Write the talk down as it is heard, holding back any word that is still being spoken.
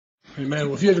Amen.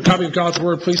 Well, if you have a copy of God's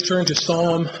Word, please turn to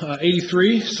Psalm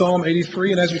 83. Psalm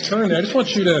 83. And as you turn there, I just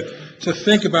want you to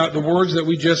think about the words that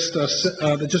we just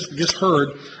heard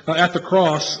at the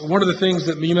cross. One of the things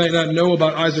that you might not know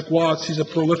about Isaac Watts, he's a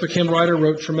prolific hymn writer,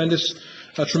 wrote tremendous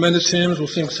hymns. We'll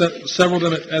sing several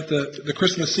of them at the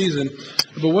Christmas season.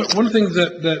 But one of the things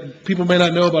that people may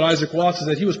not know about Isaac Watts is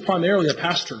that he was primarily a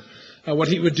pastor. What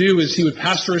he would do is he would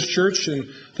pastor his church, and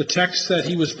the text that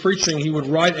he was preaching, he would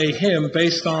write a hymn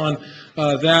based on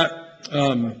that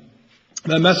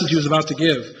message he was about to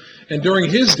give. And during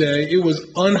his day, it was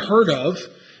unheard of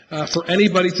for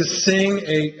anybody to sing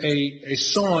a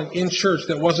song in church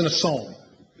that wasn't a psalm.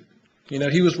 You know,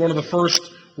 he was one of the first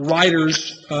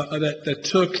writers that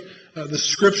took the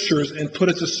scriptures and put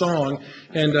it to song,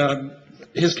 and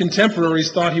his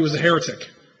contemporaries thought he was a heretic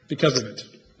because of it,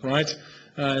 right?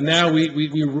 Now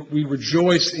we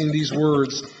rejoice in these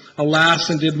words. Alas,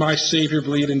 and did my Savior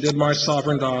bleed, and did my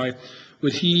Sovereign die?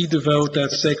 Would he devote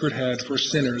that sacred head for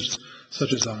sinners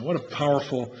such as I? What a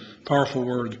powerful, powerful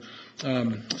word.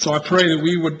 So I pray that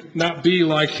we would not be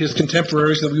like his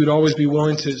contemporaries, that we would always be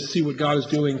willing to see what God is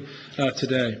doing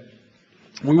today.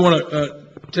 We want to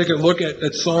take a look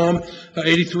at Psalm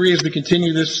 83 as we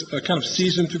continue this kind of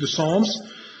season through the Psalms.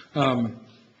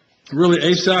 Really,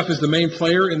 Asaph is the main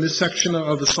player in this section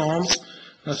of the Psalms.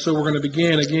 So we're going to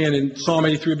begin again in Psalm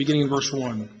 83, beginning in verse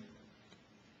 1.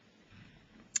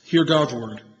 Hear God's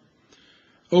word.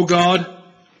 O God,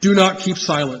 do not keep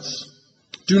silence.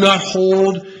 Do not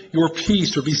hold your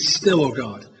peace or be still, O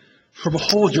God. For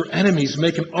behold, your enemies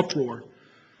make an uproar.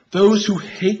 Those who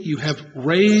hate you have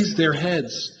raised their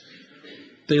heads.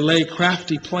 They lay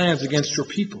crafty plans against your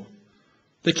people.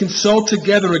 They consult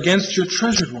together against your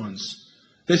treasured ones.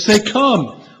 They say,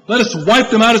 come, let us wipe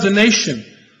them out as a nation.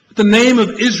 Let the name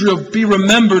of Israel be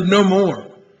remembered no more.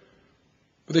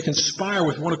 But they conspire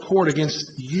with one accord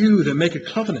against you that make a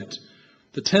covenant.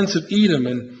 The tents of Edom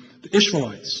and the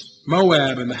Ishmaelites,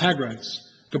 Moab and the Hagrites,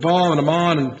 Gebal and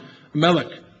Ammon and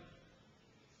Amalek,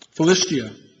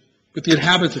 Philistia, with the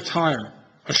inhabitants of Tyre.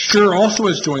 Ashur also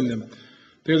has joined them.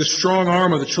 They are the strong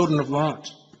arm of the children of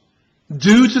Lot.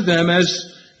 Do to them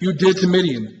as you did to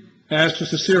Midian, as to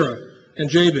Sisera and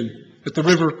Jabin at the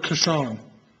river Kishon,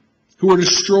 who were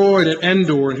destroyed at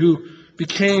Endor and who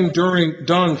became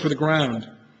dung for the ground.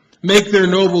 Make their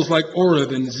nobles like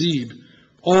Oreb and Zeb,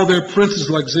 all their princes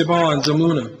like Zebah and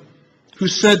Zalmunna, who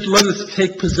said, let us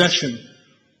take possession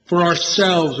for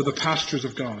ourselves of the pastures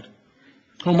of God.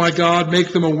 O my God,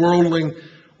 make them a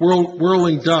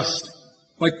whirling dust,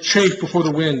 like chaff before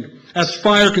the wind. As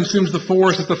fire consumes the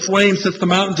forest, as the flame sets the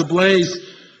mountains ablaze,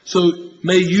 so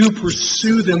may you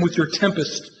pursue them with your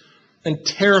tempest and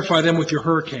terrify them with your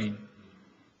hurricane.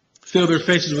 Fill their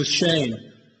faces with shame,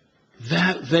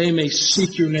 that they may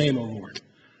seek your name, O Lord.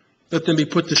 Let them be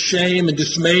put to shame and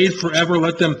dismayed forever.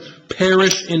 Let them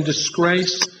perish in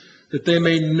disgrace, that they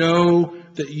may know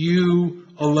that you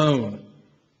alone,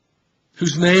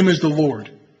 whose name is the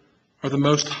Lord, are the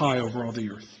most high over all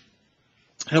the earth.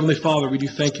 Heavenly Father, we do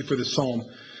thank you for this psalm.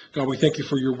 God, we thank you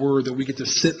for your word that we get to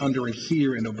sit under and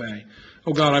hear and obey.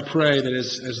 Oh God, I pray that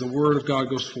as the word of God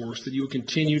goes forth, that you will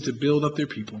continue to build up their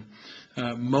people,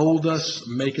 mold us,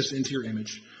 make us into your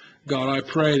image. God, I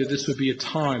pray that this would be a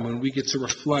time when we get to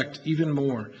reflect even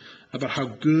more about how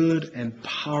good and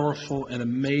powerful and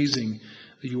amazing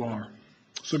you are.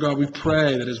 So God, we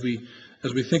pray that as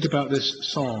we think about this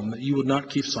psalm, that you would not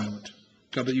keep silent.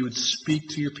 God, that you would speak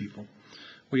to your people.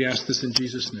 We ask this in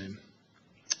Jesus' name.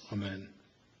 Amen.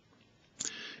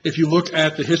 If you look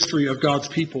at the history of God's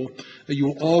people, you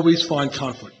will always find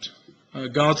conflict.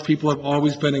 God's people have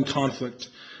always been in conflict.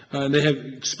 And they have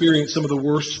experienced some of the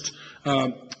worst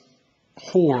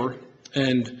horror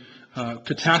and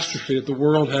catastrophe that the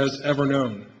world has ever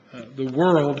known. The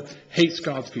world hates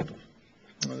God's people.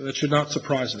 That should not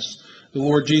surprise us. The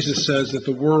Lord Jesus says that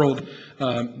the world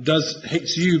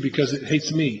hates you because it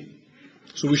hates me.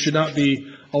 So we should not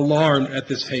be alarmed at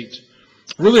this hate.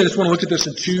 Really, I just want to look at this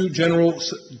in two general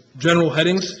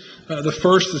headings. The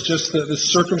first is just the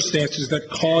circumstances that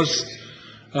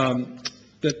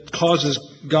causes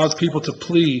God's people to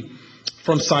flee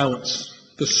from silence.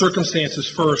 The circumstances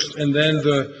first, and then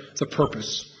the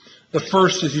purpose. The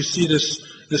first is you see this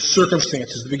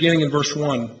circumstances, the beginning in verse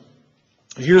 1.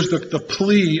 Here's the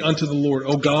plea unto the Lord.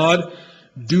 O God,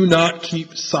 do not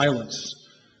keep silence.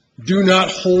 Do not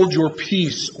hold your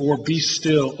peace or be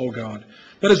still, O God.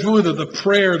 That is really the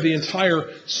prayer of the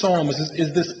entire psalm,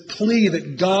 is this plea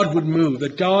that God would move,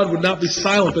 that God would not be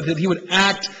silent, but that he would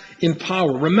act in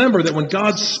power. Remember that when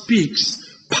God speaks,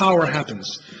 power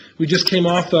happens. We just came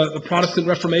off the Protestant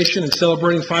Reformation and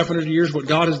celebrating 500 years, what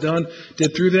God has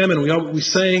did through them. And we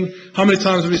sang, how many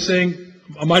times did we sing,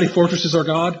 "A Mighty Fortress is Our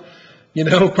God"?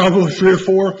 Probably 3 or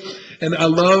 4. And I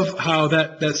love how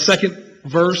that second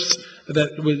verse,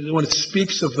 that when it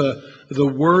speaks of the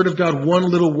word of God, one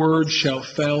little word shall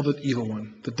fell the evil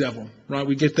one, the devil. Right?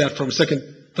 We get that from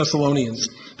 2 Thessalonians.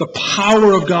 The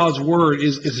power of God's word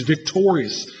is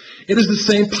victorious. It is the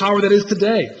same power that is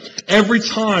today. Every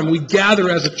time we gather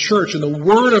as a church and the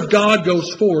word of God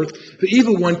goes forth, the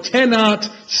evil one cannot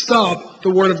stop the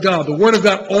word of God. The word of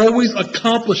God always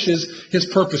accomplishes his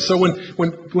purpose. So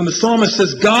when the psalmist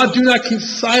says, "God, do not keep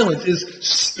silent," is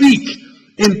speak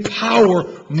in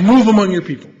power, move among your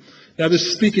people. Now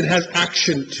this speaking has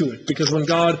action to it, because when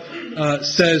God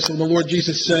when the Lord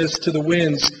Jesus says to the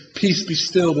winds, "Peace, be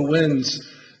still," the winds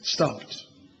stopped.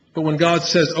 But when God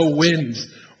says, "Oh winds,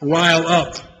 rile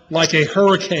up like a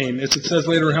hurricane," as it says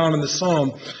later on in the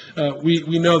psalm,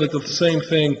 we know that the same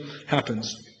thing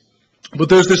happens. But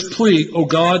there's this plea, "Oh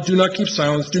God, do not keep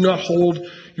silence, do not hold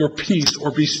your peace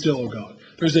or be still, O God."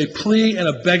 There's a plea and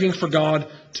a begging for God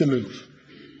to move.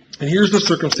 And here's the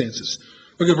circumstances.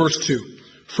 Look at verse 2.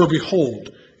 "For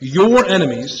behold, your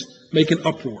enemies make an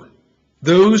uproar.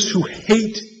 Those who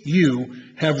hate you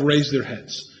have raised their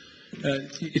heads."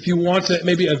 If you want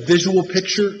maybe a visual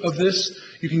picture of this,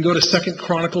 you can go to 2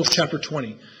 Chronicles chapter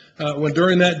 20. When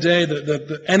during that day,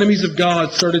 the enemies of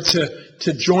God started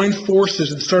to join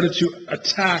forces and started to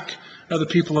attack the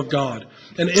people of God.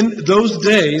 And in those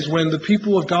days, when the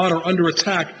people of God are under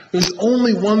attack, there's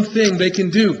only one thing they can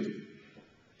do.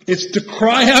 It's to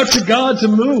cry out to God to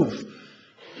move.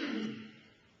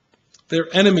 Their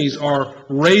enemies are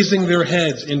raising their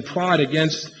heads in pride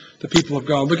against the people of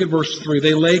God. Look at verse 3.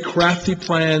 "They lay crafty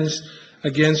plans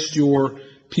against your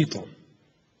people.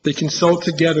 They consult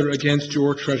together against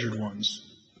your treasured ones."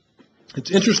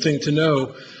 It's interesting to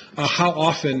know how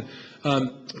often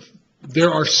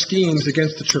there are schemes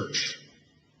against the church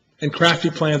and crafty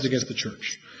plans against the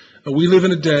church. We live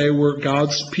in a day where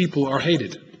God's people are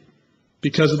hated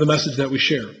because of the message that we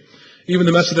share. Even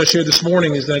the message I shared this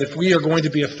morning is that if we are going to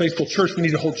be a faithful church, we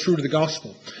need to hold true to the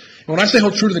gospel. And when I say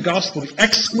hold true to the gospel, the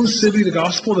exclusivity of the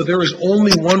gospel, that there is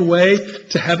only one way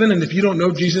to heaven, and if you don't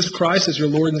know Jesus Christ as your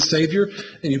Lord and Savior,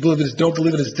 and you don't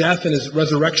believe in his death and his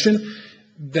resurrection,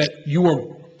 that you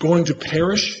are going to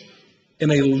perish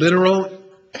in a literal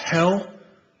hell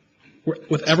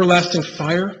with everlasting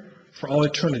fire for all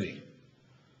eternity.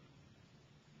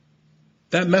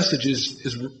 That message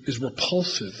is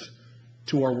repulsive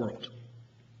to our world.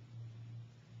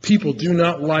 People do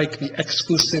not like the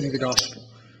exclusivity of the gospel,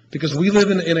 because we live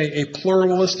in a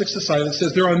pluralistic society that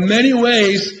says there are many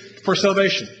ways for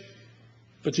salvation.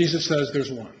 But Jesus says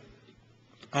there's one.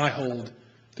 I hold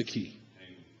the key.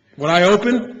 What I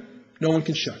open, no one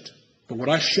can shut. But what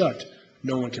I shut,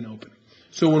 no one can open.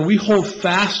 So when we hold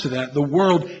fast to that, the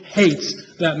world hates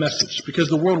that message, because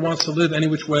the world wants to live any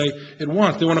which way it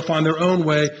wants. They want to find their own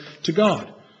way to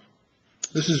God.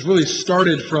 This has really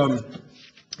started from,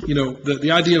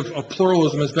 the idea of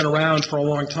pluralism has been around for a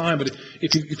long time. But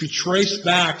if you trace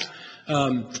back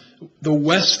the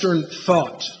Western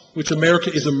thought, which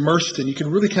America is immersed in, you can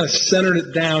really kind of center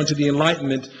it down to the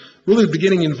Enlightenment, really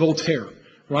beginning in Voltaire,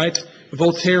 right?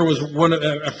 Voltaire was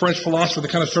a French philosopher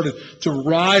that kind of started to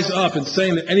rise up and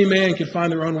saying that any man can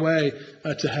find their own way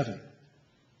to heaven.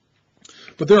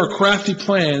 But there are crafty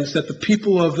plans that the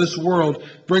people of this world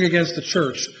bring against the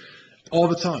church all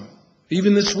the time.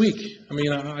 Even this week.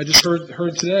 I just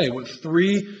heard today,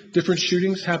 3 different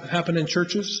shootings happened in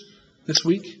churches this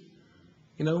week.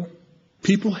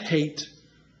 People hate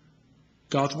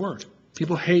God's word.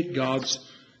 People hate God's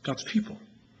people.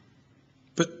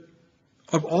 But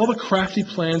of all the crafty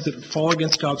plans that fall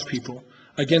against God's people,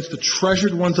 against the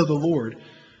treasured ones of the Lord,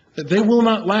 that they will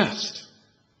not last.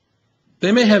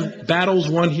 They may have battles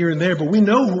won here and there, but we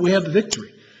know we have the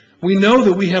victory. We know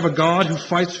that we have a God who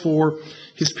fights for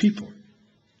his people.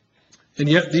 And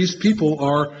yet these people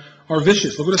are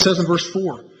vicious. Look what it says in verse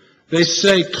 4. They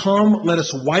say, "Come, let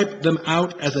us wipe them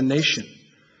out as a nation.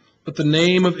 Let the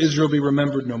name of Israel be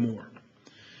remembered no more."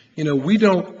 We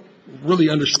don't really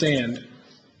understand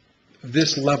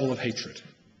this level of hatred.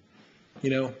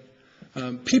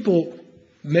 People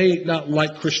may not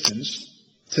like Christians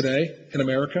today in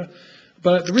America,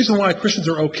 but the reason why Christians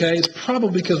are okay is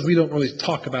probably because we don't really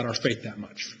talk about our faith that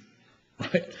much,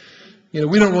 right?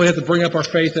 We don't really have to bring up our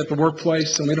faith at the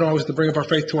workplace, and we don't always have to bring up our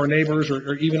faith to our neighbors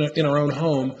or even in our own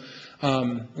home.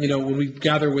 When we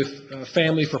gather with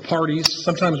family for parties,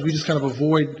 sometimes we just kind of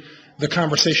avoid the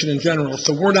conversation in general,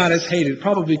 so we're not as hated,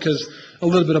 probably because a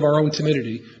little bit of our own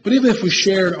timidity. But even if we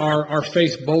shared our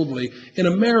faith boldly, in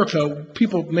America,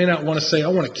 people may not want to say, I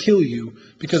want to kill you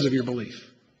because of your belief.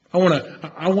 I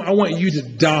want you to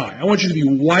die. I want you to be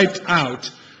wiped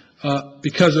out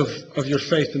because of your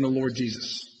faith in the Lord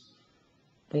Jesus.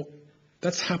 Well,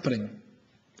 that's happening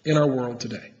in our world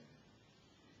today.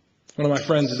 One of my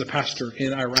friends is a pastor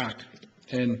in Iraq,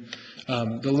 and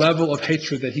the level of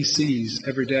hatred that he sees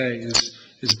every day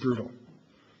is brutal.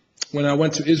 When I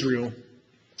went to Israel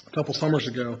a couple summers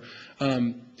ago,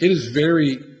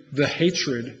 the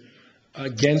hatred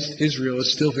against Israel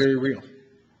is still very real.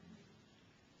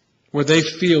 Where they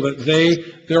feel that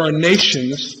there are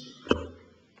nations,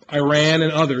 Iran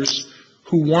and others,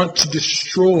 who want to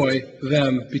destroy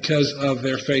them because of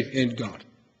their faith in God.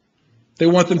 They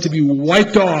want them to be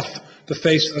wiped off the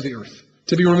face of the earth,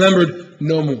 to be remembered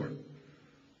no more.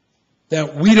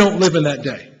 Now, we don't live in that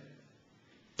day.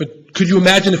 But could you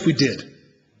imagine if we did?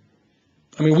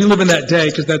 I mean, we live in that day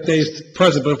because that day is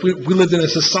present, but if we lived in a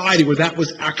society where that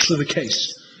was actually the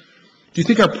case, do you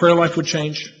think our prayer life would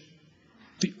change?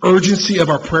 The urgency of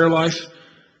our prayer life?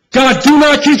 God, do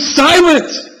not keep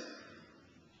silent!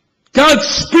 God,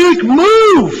 speak,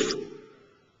 move!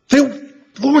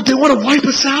 Lord, they want to wipe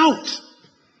us out.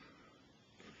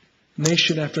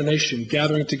 Nation after nation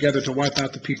gathering together to wipe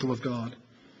out the people of God.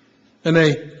 And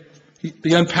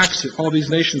he unpacks it, all these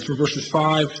nations, from verses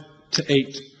 5 to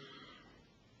 8.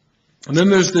 And then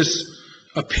there's this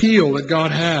appeal that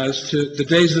God has to the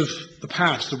days of the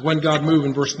past, of when God moved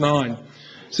in verse 9. It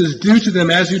says, do to them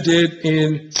as you did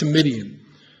to Midian,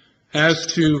 as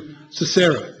to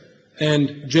Sisera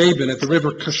and Jabin at the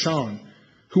river Kishon,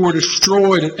 who were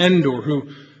destroyed at Endor,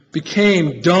 who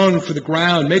became dung for the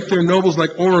ground. Make their nobles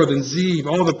like Oreb and Zeb,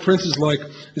 all the princes like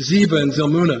Zeba and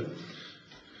Zalmunna,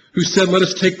 who said, let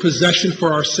us take possession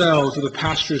for ourselves of the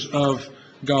pastures of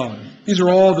God. These are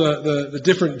all the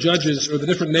different judges or the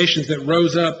different nations that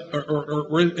rose up or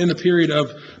were in the period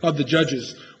of the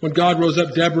judges. When God rose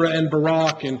up Deborah and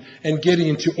Barak and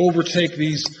Gideon to overtake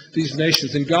these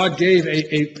nations. And God gave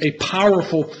a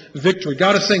powerful victory.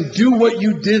 God is saying, do what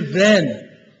you did then.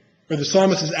 Or the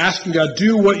psalmist is asking God,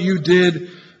 do what you did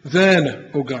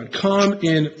then, O God. Come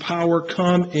in power,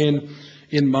 come in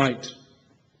might.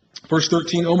 Verse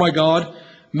 13, O my God,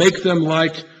 make them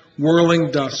like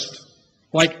whirling dust,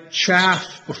 like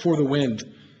chaff before the wind.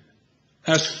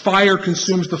 As fire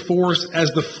consumes the forest,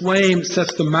 as the flame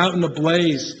sets the mountain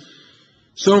ablaze,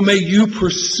 so may you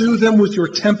pursue them with your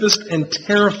tempest and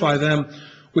terrify them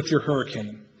with your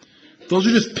hurricane. Those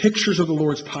are just pictures of the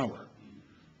Lord's power.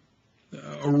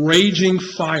 A raging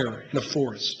fire in a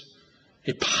forest,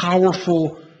 a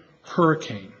powerful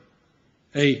hurricane,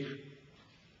 a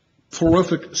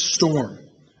horrific storm.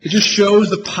 It just shows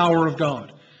the power of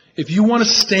God. If you want to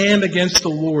stand against the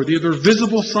Lord, there are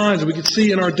visible signs that we can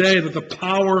see in our day that the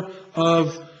power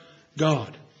of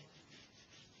God.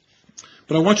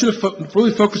 But I want you to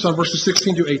really focus on verses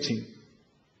 16 to 18.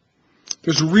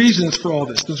 There's reasons for all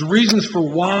this. There's reasons for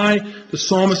why the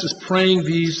psalmist is praying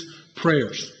these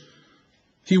prayers.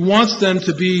 He wants them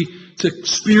to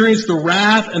experience the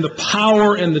wrath and the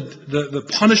power and the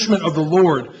punishment of the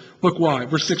Lord. Look why.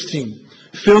 Verse 16.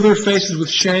 Fill their faces with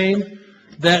shame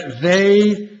that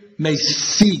they may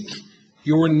seek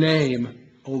your name,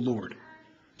 O Lord.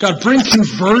 God, bring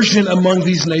conversion among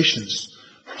these nations.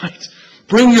 Right?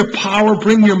 Bring your power,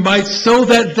 bring your might, so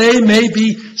that they may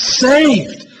be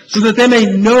saved, so that they may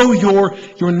know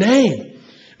your name.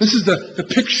 This is the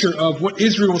picture of what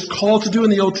Israel was called to do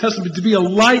in the Old Testament, to be a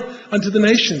light unto the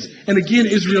nations. And again,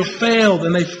 Israel failed,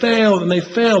 and they failed, and they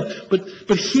failed.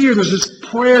 But here there's this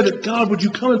prayer that, God, would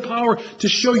you come in power to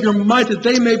show your might that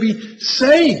they may be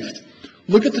saved.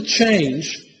 Look at the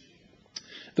change,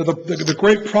 the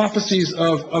great prophecies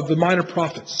of the minor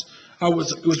prophets. It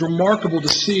was remarkable to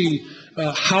see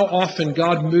how often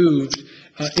God moved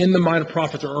in the minor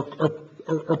prophets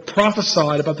or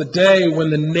prophesied about the day when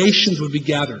the nations would be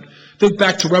gathered. Think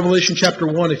back to Revelation chapter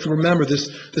 1, if you remember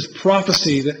this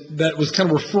prophecy that was kind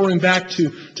of referring back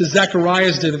to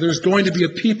Zechariah's day, that there's going to be a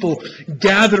people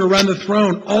gathered around the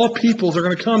throne. All peoples are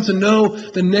going to come to know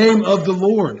the name of the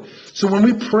Lord. So when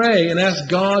we pray and ask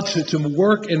God to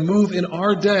work and move in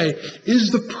our day, is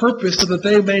the purpose so that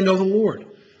they may know the Lord?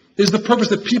 Is the purpose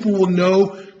that people will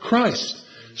know Christ?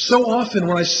 So often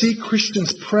when I see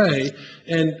Christians pray,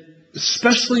 and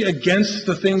especially against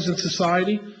the things in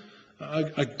society,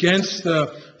 against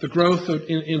the growth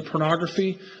in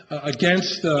pornography,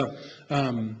 against the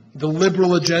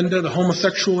liberal agenda, the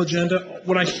homosexual agenda.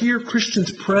 When I hear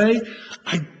Christians pray,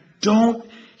 I don't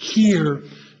hear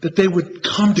that they would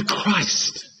come to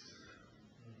Christ.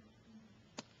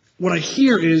 what I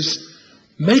hear is,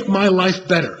 make my life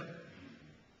better.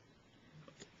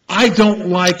 I don't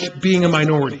like being a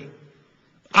minority.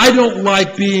 I don't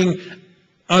like being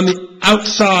on the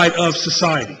outside of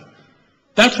society.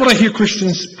 That's what I hear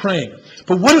Christians praying.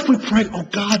 But what if we pray, oh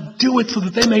God, do it so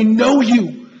that they may know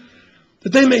you,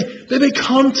 that they may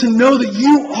come to know that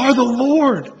you are the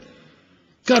Lord.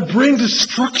 God, bring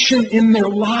destruction in their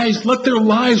lives. Let their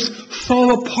lives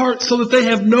fall apart so that they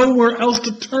have nowhere else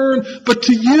to turn but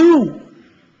to you.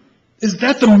 Is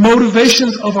that the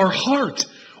motivations of our heart?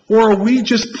 Or are we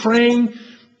just praying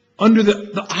under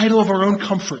the idol of our own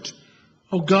comfort?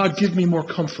 Oh God, give me more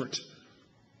comfort.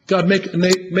 God,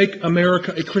 make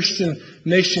America a Christian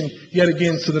nation yet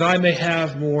again so that I may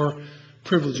have more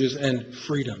privileges and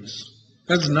freedoms.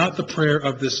 That's not the prayer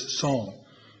of this psalm.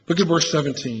 Look at verse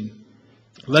 17.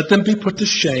 Let them be put to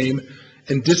shame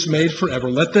and dismayed forever.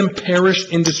 Let them perish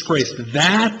in disgrace,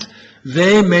 that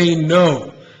they may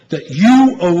know that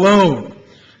you alone,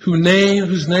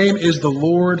 whose name is the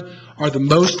Lord, are the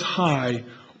most high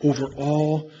over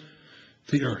all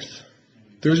the earth.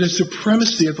 There's a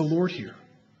supremacy of the Lord here.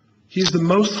 He is the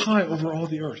most high over all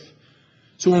the earth.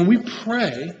 So when we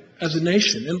pray as a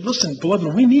nation, and listen,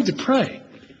 beloved, we need to pray.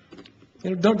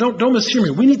 Don't mishear me.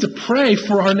 We need to pray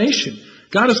for our nation.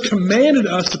 God has commanded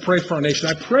us to pray for our nation.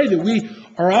 I pray that we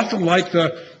are often like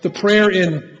the prayer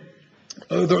in,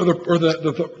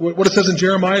 what it says in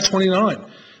Jeremiah 29,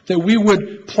 that we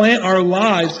would plant our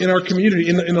lives in our community,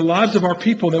 in the lives of our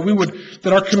people,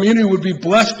 that our community would be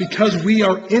blessed because we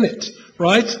are in it,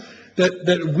 right?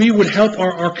 That we would help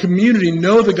our community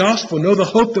know the gospel, know the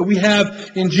hope that we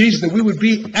have in Jesus, that we would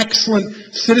be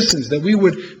excellent citizens, that we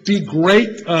would be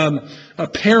great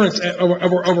parents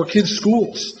of our kids'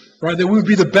 schools, right? That we would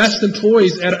be the best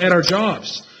employees at our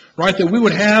jobs, right? That we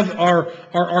would have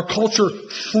our culture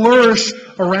flourish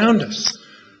around us.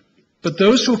 But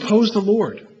those who oppose the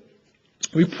Lord,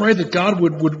 we pray that God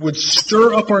would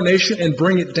stir up our nation and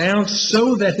bring it down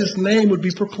so that his name would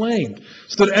be proclaimed,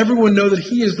 so that everyone know that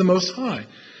he is the Most High.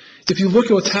 If you look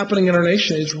at what's happening in our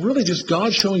nation, it's really just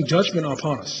God showing judgment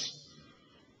upon us.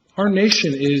 Our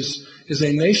nation is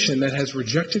a nation that has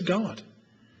rejected God,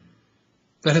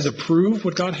 that has approved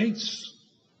what God hates,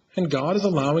 and God is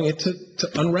allowing it to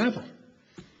unravel.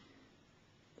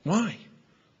 Why?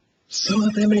 So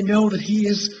that they may know that he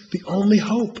is the only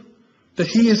hope, that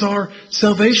he is our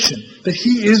salvation, that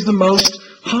he is the Most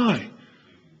High.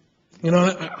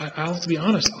 I'll have to be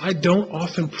honest, I don't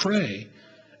often pray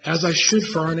as I should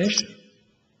for our nation.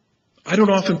 I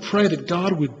don't often pray that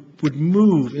God would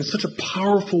move in such a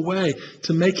powerful way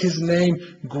to make his name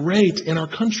great in our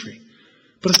country.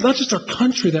 But it's not just our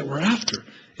country that we're after,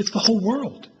 it's the whole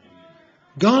world.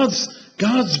 God's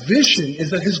vision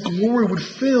is that his glory would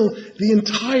fill the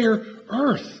entire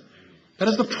earth. That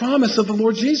is the promise of the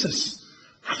Lord Jesus.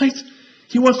 Right?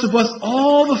 He wants to bless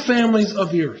all the families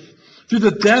of the earth. Through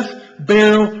the death,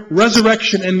 burial,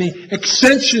 resurrection, and the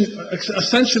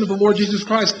ascension of the Lord Jesus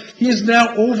Christ, he is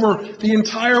now over the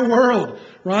entire world.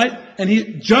 Right?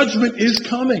 And judgment is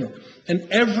coming. And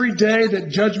every day that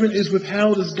judgment is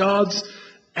withheld is God's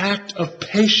act of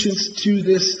patience to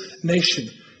this nation.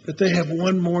 That they have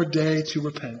one more day to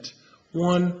repent.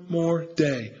 One more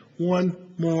day.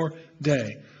 One more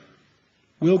day.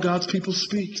 Will God's people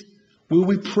speak? Will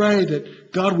we pray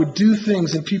that God would do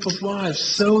things in people's lives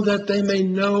so that they may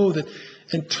know that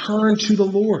and turn to the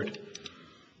Lord?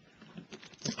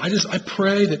 I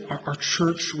pray that our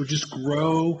church would just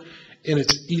grow in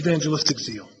its evangelistic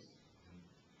zeal.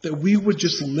 That we would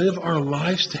just live our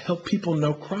lives to help people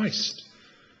know Christ.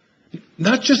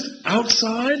 Not just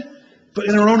outside, but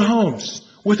in our own homes,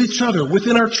 with each other,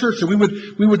 within our church. That we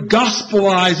would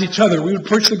gospelize each other. We would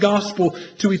preach the gospel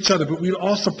to each other. But we would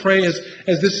also pray as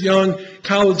this young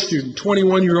college student,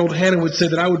 21-year-old Hannah would say,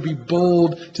 that I would be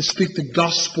bold to speak the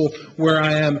gospel where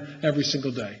I am every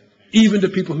single day, even to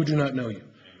people who do not know you.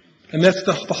 And that's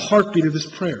the heartbeat of this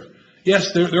prayer.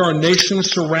 Yes, there are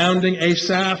nations surrounding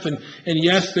Asaph, and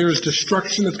yes, there is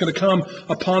destruction that's going to come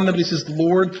upon them. But he says,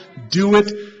 Lord, do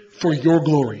it for your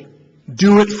glory.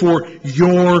 Do it for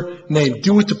your name.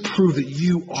 Do it to prove that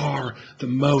you are the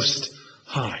Most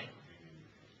High.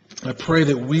 I pray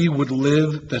that we would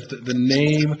live, that the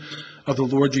name of the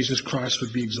Lord Jesus Christ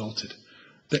would be exalted.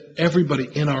 That everybody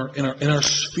in our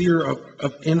sphere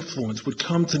of influence would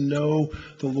come to know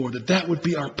the Lord. That would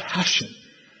be our passion.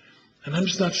 And I'm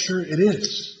just not sure it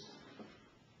is.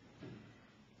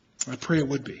 I pray it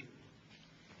would be.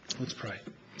 Let's pray.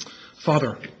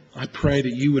 Father, I pray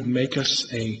that you would make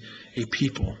us a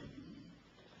people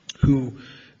who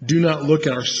do not look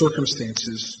at our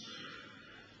circumstances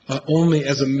only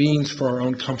as a means for our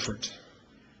own comfort,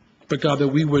 but God, that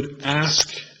we would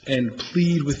ask and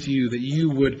plead with you, that you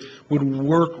would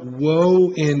work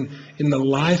woe in the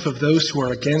life of those who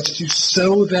are against you,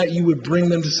 so that you would bring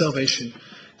them to salvation.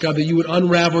 God, that you would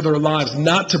unravel their lives,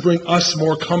 not to bring us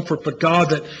more comfort, but God,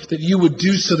 that you would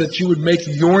do so that you would make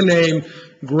your name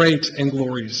great and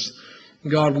glorious.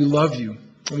 God, we love you,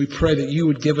 and we pray that you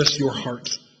would give us your heart.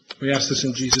 We ask this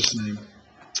in Jesus' name.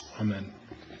 Amen.